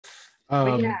But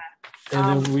Um, yeah,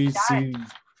 and then we that, see.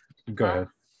 Go ahead.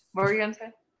 what were you gonna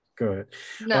say? Go ahead.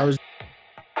 I No. was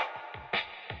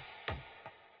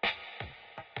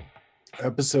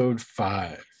episode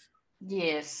 5.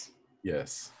 Yes.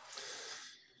 Yes.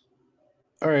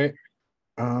 All right.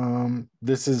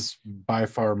 This is by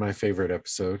far my favorite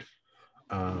episode.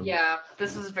 Yeah,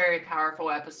 this is a very powerful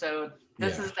episode.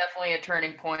 This Yeah. is definitely a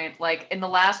turning point. Like in the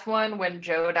last one, when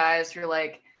Joe dies, you're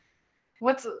like,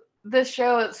 what's this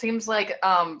show? It seems like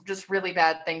just really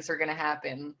bad things are gonna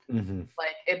happen. Mm-hmm.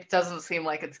 Like it doesn't seem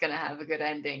like it's gonna have a good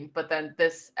ending. But then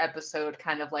this episode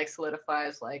kind of like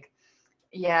solidifies like,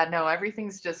 yeah, no,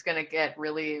 everything's just gonna get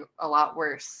really a lot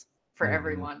worse for Mm-hmm.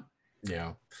 everyone.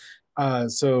 Yeah.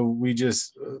 So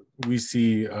we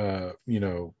see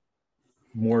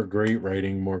more great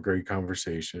writing, more great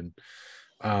conversation.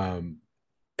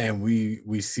 And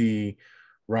we see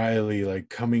Riley like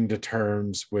coming to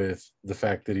terms with the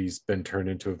fact that he's been turned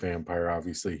into a vampire.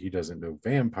 Obviously, he doesn't know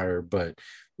vampire, but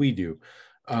we do.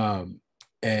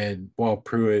 And while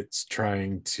Pruitt's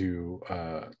trying to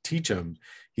teach him,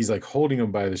 he's like holding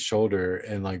him by the shoulder,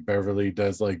 and like Beverly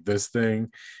does like this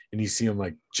thing, and you see him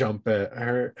like jump at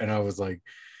her. And I was like,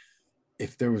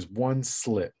 if there was one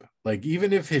slip, like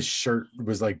even if his shirt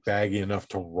was like baggy enough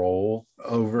to roll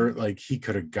over, like he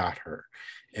could have got her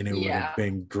and it would have Yeah.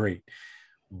 been great.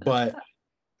 But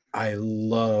I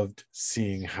loved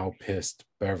seeing how pissed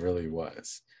Beverly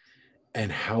was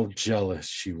and how jealous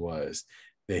she was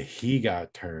that he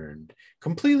got turned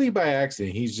completely by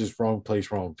accident. He's just wrong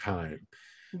place, wrong time.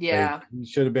 Like Yeah. he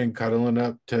should have been cuddling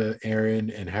up to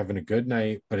Aaron and having a good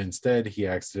night, but instead he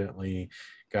accidentally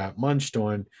got munched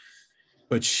on.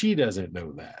 But she doesn't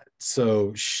know that.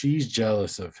 So she's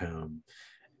jealous of him.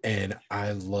 And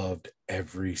I loved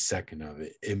every second of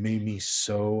it. It made me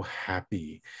so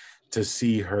happy to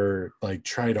see her like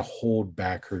try to hold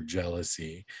back her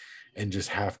jealousy and just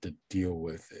have to deal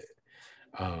with it.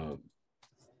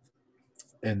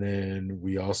 And then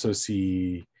we also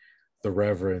see the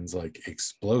Reverend's like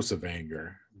explosive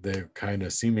anger that kind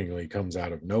of seemingly comes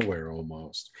out of nowhere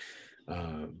almost.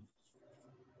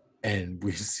 And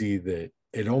we see that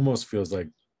it almost feels like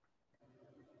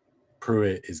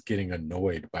Pruitt is getting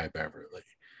annoyed by Beverly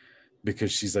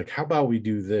because she's like, how about we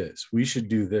do this? We should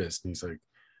do this. And he's like,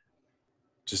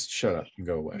 just shut up and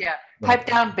go away. Yeah. Like, Pipe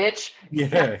down, bitch.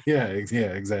 yeah,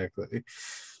 exactly.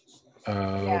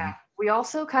 Yeah. We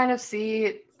also kind of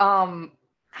see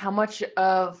how much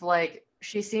of like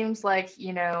she seems like,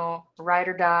 ride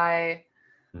or die,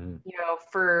 Mhm.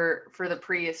 for the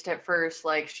priest at first,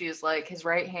 like she's like his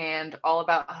right hand, all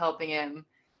about helping him,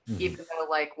 Mhm. even though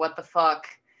like what the fuck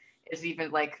is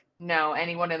even like no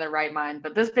anyone in their right mind,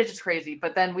 but this bitch is crazy.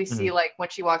 But then we see Mhm. like when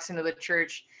she walks into the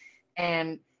church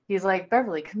and he's like,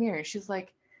 Beverly, come here. And she's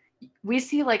like, we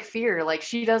see like fear, like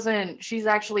she's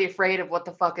actually afraid of what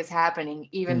the fuck is happening,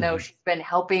 even though Mhm. she's been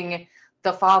helping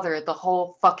the father the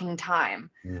whole fucking time.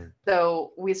 Mhm.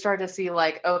 So we start to see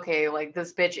like, okay, like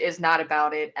this bitch is not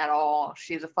about it at all.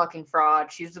 She's a fucking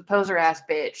fraud. She's a poser ass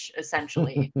bitch,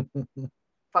 essentially.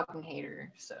 Fucking hate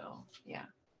her. So yeah.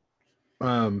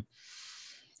 um,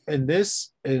 and this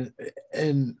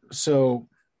and so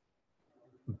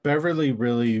Beverly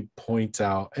really points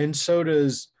out, and so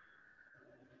does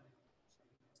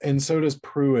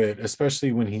Pruitt,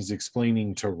 especially when he's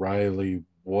explaining to Riley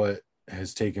what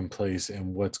has taken place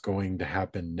and what's going to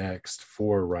happen next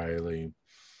for Riley.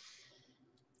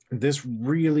 This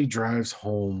really drives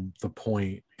home the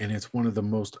point, and it's one of the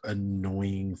most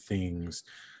annoying things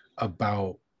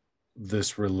about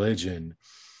this religion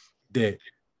that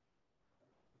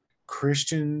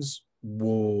Christians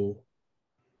will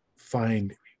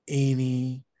find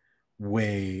any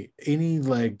way, any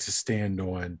leg to stand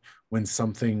on when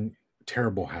something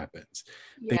terrible happens.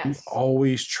 They Yes.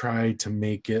 always try to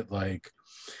make it like,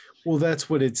 well, that's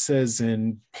what it says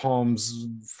in Palm's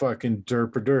fucking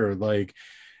derpader. Like,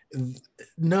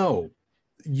 no,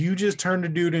 you just turned a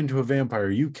dude into a vampire.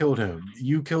 You killed him.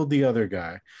 You killed the other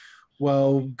guy.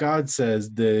 Well, God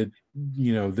says that,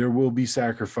 there will be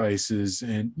sacrifices,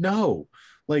 and no,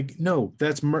 like, no,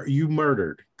 that's you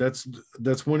murdered. That's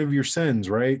one of your sins,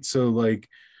 right? So like,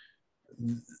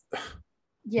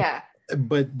 Yeah.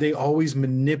 but they always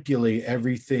manipulate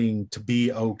everything to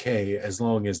be okay as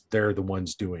long as they're the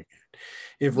ones doing it.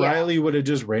 If Yeah. Riley would have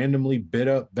just randomly bit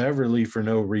up Beverly for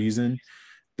no reason,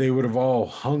 they would have all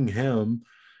hung him.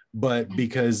 But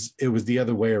because it was the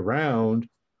other way around,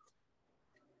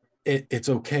 it's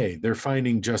okay. They're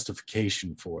finding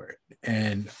justification for it.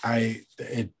 And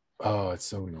it's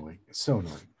so annoying. It's so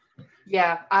annoying.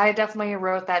 Yeah. I definitely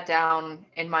wrote that down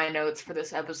in my notes for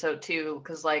this episode too,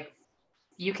 because like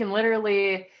you can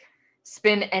literally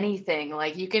spin anything.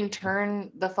 Like you can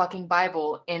turn the fucking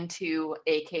Bible into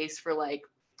a case for like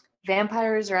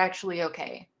vampires are actually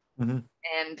okay. Mm-hmm.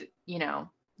 And, you know,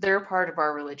 they're a part of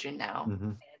our religion now.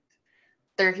 Mm-hmm.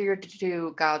 They're here to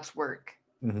do God's work.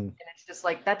 Mm-hmm. And it's just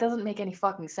like that doesn't make any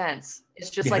fucking sense. It's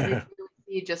just like you Yeah. really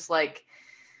see just like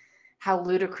how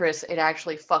ludicrous it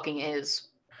actually fucking is,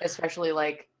 especially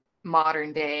like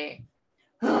modern day.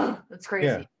 It's crazy.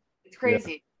 Yeah. It's Yeah.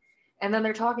 crazy. And then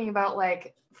they're talking about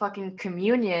like fucking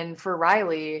communion for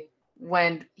Riley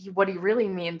when what he really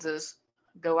means is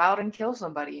go out and kill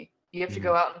somebody. You have to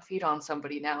go out and feed on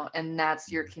somebody now, and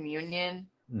that's your communion.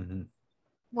 Mm-hmm.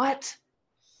 What?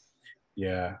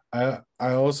 Yeah. I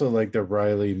also like that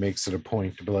Riley makes it a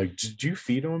point to be like, did you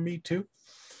feed on me too?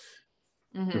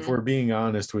 Mm-hmm. If we're being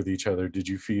honest with each other, did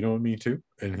you feed on me too?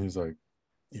 And he's like,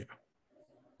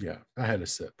 yeah, I had a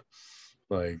sip.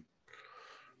 Like,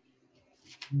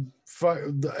 fuck,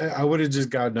 I would have just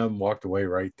gotten up and walked away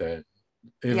right then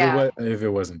if it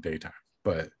wasn't daytime.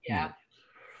 But yeah.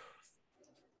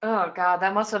 Oh god,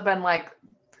 that must have been like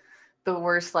the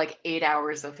worst like 8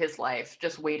 hours of his life,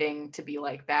 just waiting to be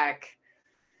like back.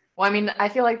 Well, I mean, I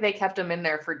feel like they kept him in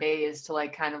there for days to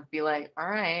like kind of be like, all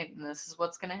right, and this is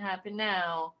what's gonna happen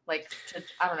now. Like to,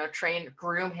 I don't know,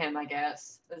 groom him, I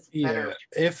guess. Is better.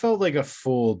 It felt like a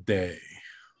full day.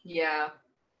 Yeah.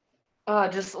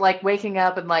 Just like waking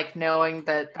up and like knowing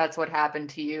that that's what happened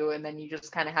to you, and then you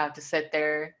just kind of have to sit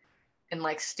there and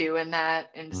like stew in that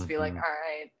and just be like, all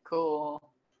right, cool.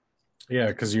 Yeah,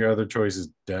 because your other choice is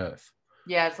death.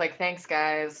 Yeah, it's like, thanks,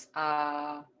 guys.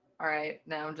 All right,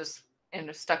 now I'm just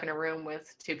stuck in a room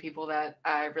with two people that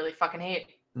I really fucking hate.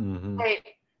 Mm-hmm.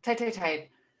 Tight.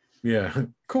 Yeah,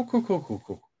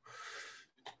 cool.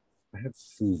 I have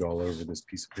food all over this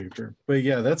piece of paper. But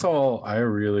yeah, that's all I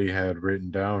really had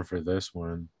written down for this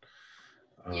one.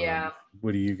 Yeah.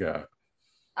 What do you got?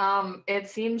 It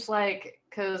seems like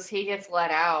because he gets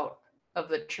let out of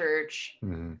the church,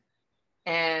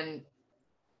 and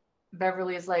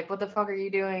Beverly is like, what the fuck are you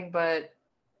doing? But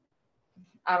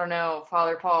I don't know,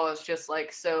 Father Paul is just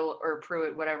like so, or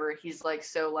Pruitt, whatever, he's like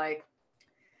so like,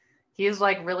 he's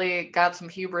like really got some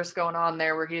hubris going on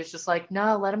there where he's just like,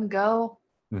 no, let him go.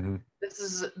 This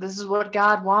is what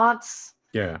God wants.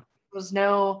 Yeah. It was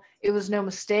no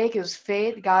mistake. It was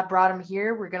fate. God brought him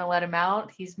here. We're gonna let him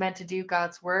out. He's meant to do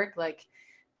God's work. Like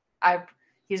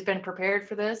he's been prepared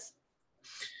for this.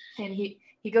 And he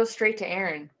goes straight to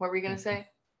Aaron. What were you gonna say?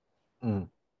 Oh,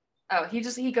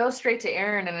 he goes straight to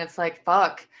Aaron, and it's like,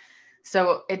 fuck.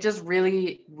 So it just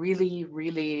really, really,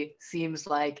 really seems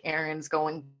like Aaron's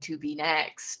going to be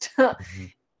next.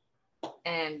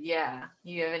 And yeah,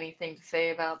 you have anything to say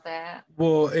about that?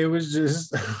 Well, it was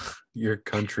just your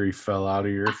country fell out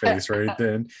of your face right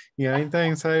then. Yeah,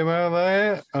 anything to say about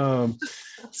that?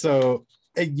 So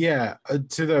yeah,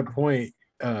 to that point,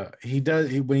 when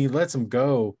he lets him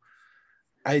go,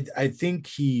 I think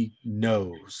he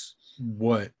knows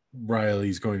what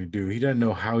Riley's going to do. He doesn't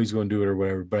know how he's going to do it or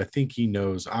whatever, but I think he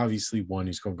knows. Obviously, one,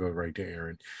 he's going to go right to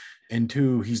Aaron, and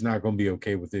two, he's not going to be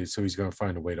okay with it, so he's going to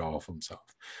find a way to off himself.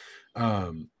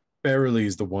 Beverly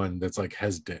is the one that's like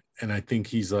hesitant, and I think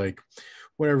he's like,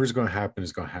 whatever's going to happen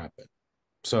is going to happen.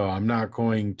 So I'm not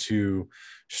going to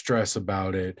stress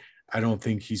about it. I don't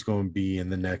think he's going to be in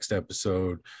the next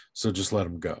episode, so just let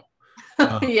him go.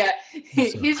 Yeah,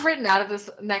 he's written out of this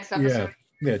next episode. Yeah.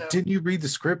 So. Didn't you read the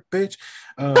script, bitch?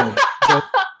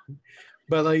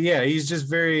 But like, yeah, he's just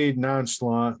very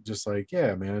nonchalant, just like,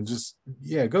 yeah, man,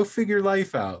 go figure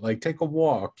life out. Like, take a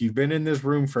walk. You've been in this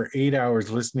room for 8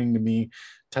 hours listening to me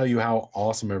tell you how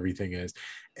awesome everything is.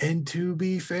 And to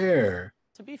be fair,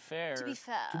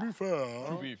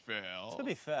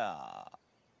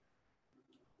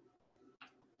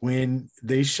 when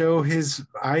they show his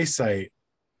eyesight,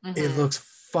 it looks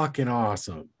fucking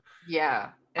awesome. Yeah.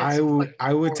 I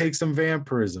would take some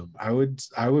vampirism. I would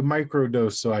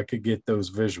microdose so I could get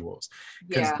those visuals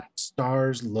because the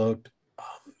stars looked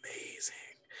amazing.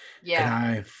 Yeah, and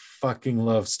I fucking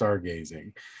love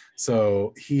stargazing.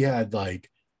 So he had like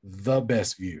the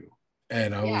best view,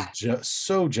 and I was just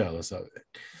so jealous of it.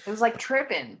 It was like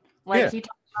tripping. Like he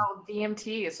talked about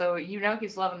DMT, so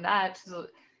he's loving that. He's an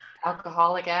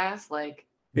alcoholic ass, like.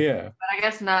 Yeah. But I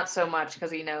guess not so much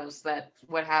because he knows that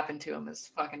what happened to him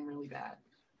is fucking really bad.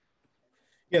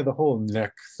 Yeah, the whole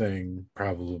neck thing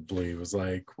probably was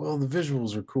like, well, the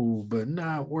visuals are cool, but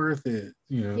not worth it,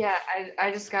 Yeah,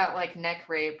 I just got like neck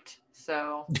raped,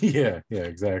 so. Yeah,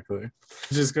 exactly.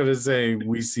 Just gonna say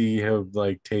we see him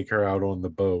like take her out on the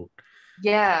boat.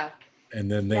 Yeah. And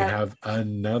then they have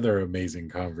another amazing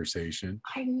conversation.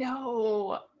 I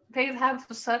know. They have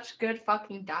such good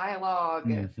fucking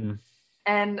dialogue.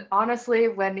 And honestly,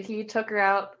 when he took her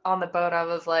out on the boat, I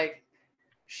was like,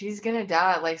 she's gonna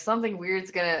die. Like something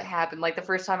weird's gonna happen. Like the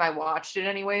first time I watched it,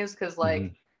 anyways, because Mm-hmm.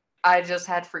 like I just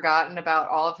had forgotten about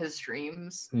all of his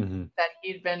dreams Mm-hmm. that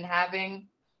he'd been having.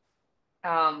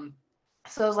 Um,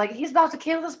 so I was like, he's about to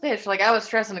kill this bitch. Like I was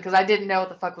stressing because I didn't know what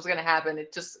the fuck was gonna happen.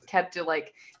 It just kept it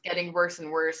like getting worse and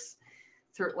worse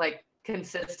through like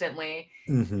consistently.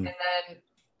 Mm-hmm. And then,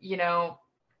 you know,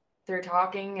 they're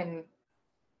talking and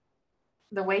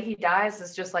the way he dies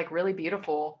is just like really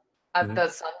beautiful. At Mm-hmm. the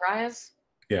sunrise,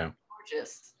 Yeah.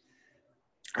 gorgeous,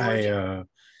 I gorgeous.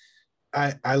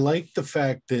 I like the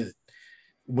fact that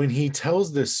when he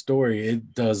tells this story,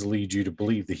 it does lead you to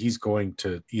believe that he's going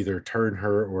to either turn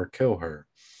her or kill her.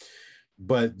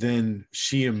 But then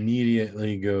she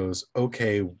immediately goes,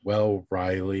 "Okay, well,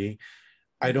 Riley,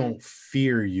 I Mm-hmm. don't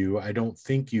fear you. I don't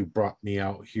think you brought me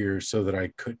out here so that I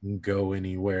couldn't go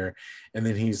anywhere." And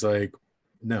then he's like,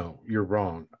 "No, you're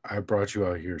wrong. I brought you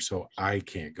out here so I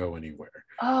can't go anywhere."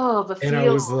 Oh, the And I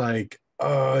feel. was like,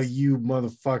 you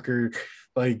motherfucker.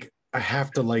 Like, I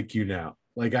have to like you now.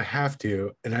 Like, I have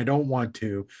to. And I don't want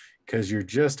to because you're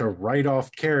just a write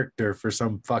off character for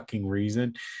some fucking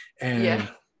reason. Yeah.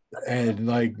 And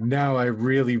like, now I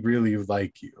really, really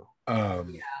like you. Yeah.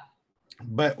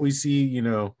 But we see,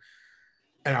 and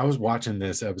I was watching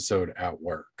this episode at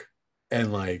work,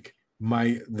 and like,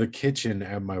 the kitchen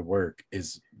at my work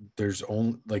is, there's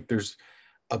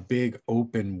a big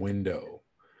open window,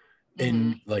 Mm-hmm.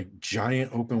 and like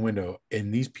giant open window,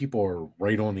 and these people are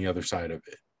right on the other side of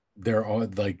it. They're all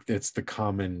like, it's the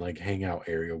common like hangout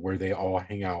area where they all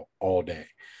hang out all day.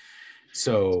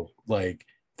 So like,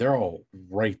 they're all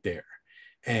right there.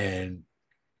 And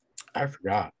i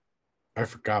forgot I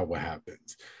forgot what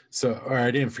happens. So, or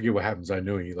I didn't forget what happens. I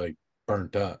knew he like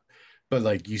burnt up, but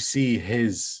like, you see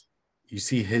his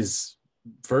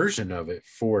version of it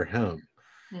for him.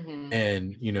 Mm-hmm.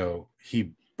 And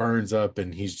he burns up,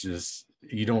 and he's just,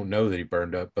 you don't know that he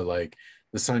burned up, but like,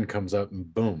 the sun comes up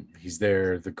and boom, he's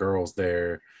there, the girl's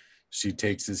there, she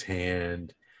takes his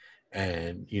hand,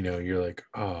 and you're like,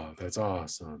 oh, that's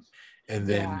awesome. And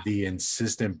Yeah. then the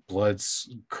insistent blood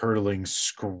curdling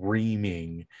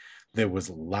screaming that was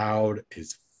loud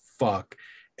as fuck.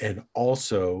 And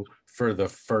also, for the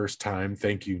first time,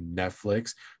 thank you,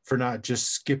 Netflix, for not just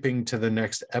skipping to the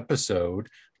next episode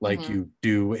like Mm-hmm. you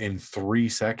do in 3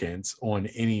 seconds on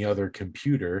any other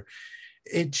computer.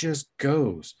 It just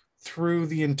goes through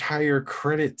the entire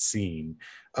credit scene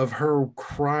of her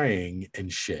crying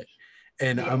and shit.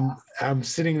 And Yeah. I'm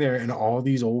sitting there, and all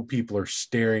these old people are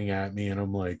staring at me, and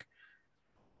I'm like,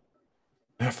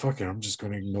 fuck it, I'm just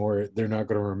going to ignore it. They're not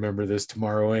going to remember this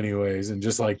tomorrow anyways, and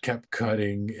just like kept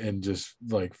cutting and just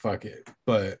like, fuck it.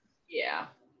 But Yeah.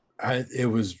 it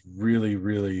was really,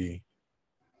 really,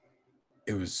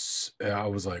 I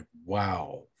was like,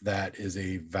 wow, that is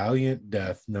a valiant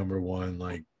death, number one,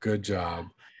 like, good job.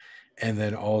 And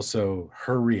then also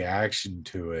her reaction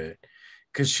to it,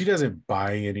 because she doesn't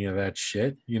buy any of that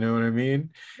shit, you know what I mean?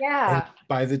 And Yeah.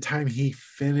 by the time he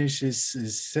finishes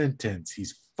his sentence,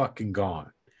 he's fucking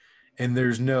gone. And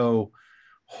there's no,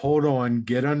 hold on,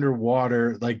 get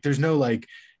underwater, like, there's no like,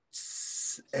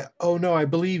 oh no, I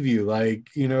believe you, like,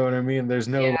 you know what I mean? There's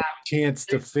no Yeah. like, chance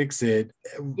to There's, fix it,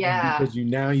 yeah. because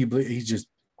you believe. He's just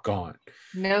gone.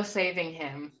 No saving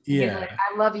him. He's like, Yeah.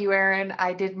 I love you, Aaron.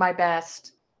 I did my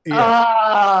best. Yeah.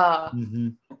 Ah. Mm-hmm.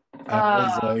 I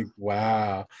was Ah. like,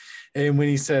 wow. And when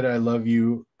he said, I love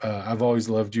you, I've always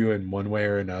loved you in one way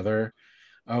or another,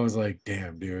 I was like,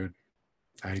 damn, dude,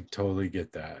 I totally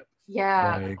get that.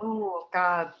 Yeah. Like, Oh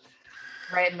God.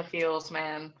 Right in the feels,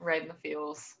 man. Right in the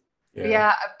feels. But yeah,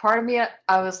 yeah, part of me,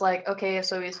 I was like, okay,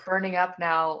 so he's burning up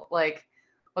now. Like,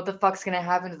 what the fuck's gonna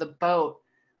happen to the boat?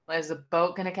 Like, is the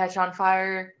boat gonna catch on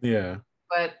fire? yeah,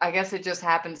 But I guess it just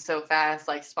happened so fast,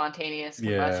 like spontaneous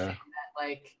combustion, yeah, that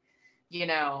like, you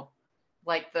know,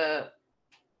 like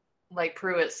like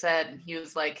Pruitt said, he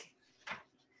was like,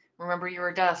 "Remember, you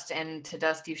are dust, and to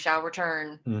dust you shall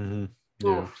return." mm-hmm,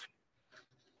 yeah, Oof.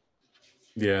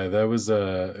 yeah. That was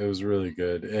it was really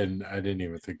good, and I didn't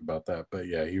even think about that, but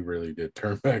yeah, he really did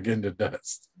turn back into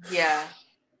dust. Yeah,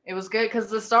 it was good because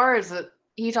the stars.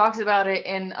 He talks about it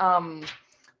in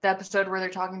the episode where they're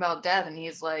talking about death, and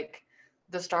he's like,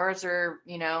 "The stars are,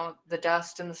 the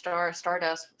dust and the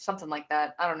stardust, something like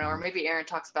that." I don't know, or Mhm. maybe Aaron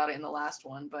talks about it in the last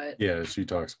one, but Yeah, she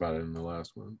talks about it in the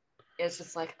last one. it's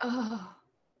just like, oh,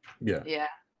 Yeah, yeah,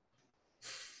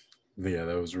 yeah,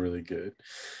 that was really good.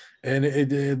 And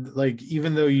it like,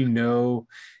 even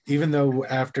though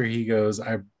after he goes,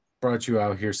 I brought you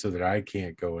out here so that I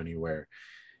can't go anywhere,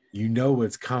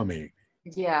 what's coming.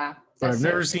 yeah. But That I've same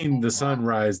never thing. seen the sun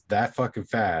rise that fucking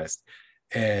fast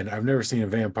and I've never seen a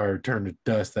vampire turn to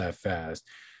dust that fast.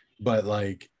 But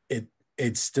like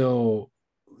it's still,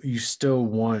 you still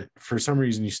want, for some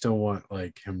reason you still want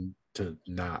like him to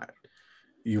not.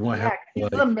 You want him Yeah, to,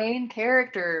 he's the like, main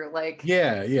character. Like,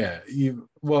 yeah. You,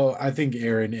 well, I think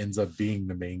Aaron ends up being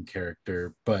the main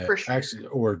character, but for sure. actually,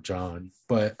 or John,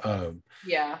 but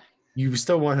Yeah. you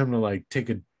still want him to like take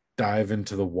a dive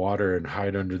into the water and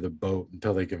hide under the boat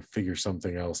until they can figure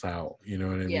something else out. You know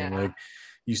what I mean? Yeah. Like,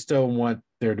 you still want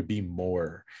there to be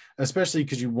more, especially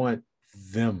because you want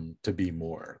them to be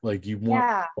more. Like, you want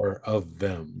Yeah. more of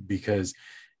them because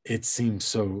it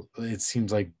seems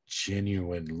like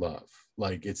genuine love.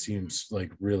 Like, it seems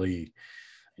like really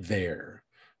there.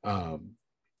 Um,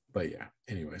 but yeah,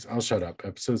 anyways, I'll shut up.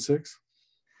 Episode 6.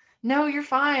 No, you're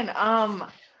fine.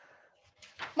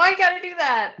 Why you gotta do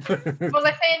that? Was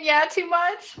I saying yeah too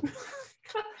much?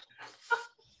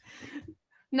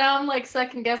 Now I'm like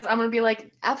second guess. I'm gonna be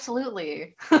like,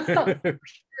 absolutely.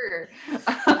 Sure.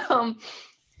 um,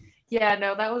 yeah,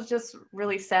 no, that was just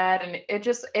really sad, and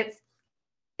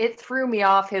it threw me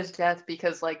off his death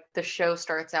because like the show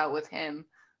starts out with him,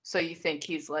 so you think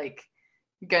he's like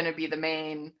gonna be the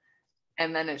main,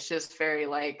 and then it's just very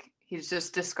like he's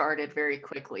just discarded very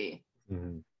quickly.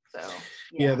 Mhm. So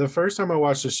Yeah, yeah. the first time I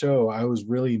watched the show, I was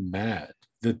really mad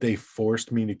that they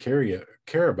forced me to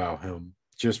care about him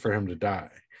just for him to die.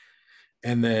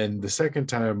 And then the second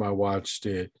time I watched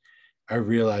it, I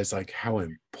realized like how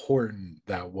important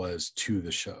that was to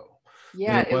the show. That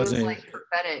Yeah, it it was wasn't, like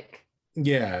prophetic.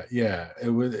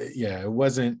 it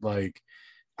wasn't like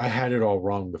I had it all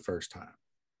wrong the first time.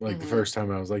 Like, the Hmm. first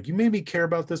time I was like, you made me care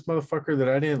about this motherfucker that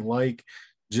I didn't like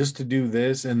just to do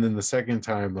this. And then the second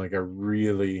time, like, I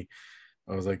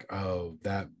was like, oh,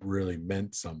 that really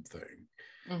meant something.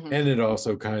 Hmm. And it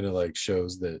also kind of like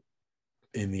shows that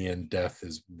in the end, death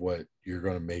is what you're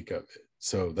going to make of it.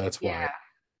 So that's why Yeah.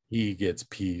 he gets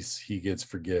peace, he gets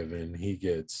forgiven, he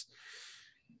gets,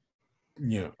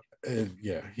 you know,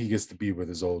 yeah, he gets to be with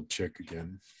his old chick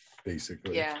again,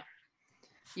 basically. Yeah.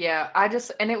 Yeah. I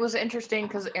just, and it was interesting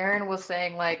because Aaron was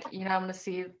saying, like, I'm going to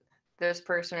see this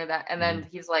person or that. And then Mhm.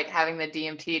 he's like having the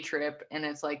DMT trip, and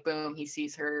it's like, boom, he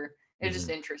sees her. It's just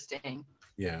Mhm. interesting.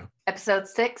 Yeah. Episode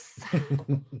 6.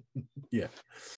 Yeah.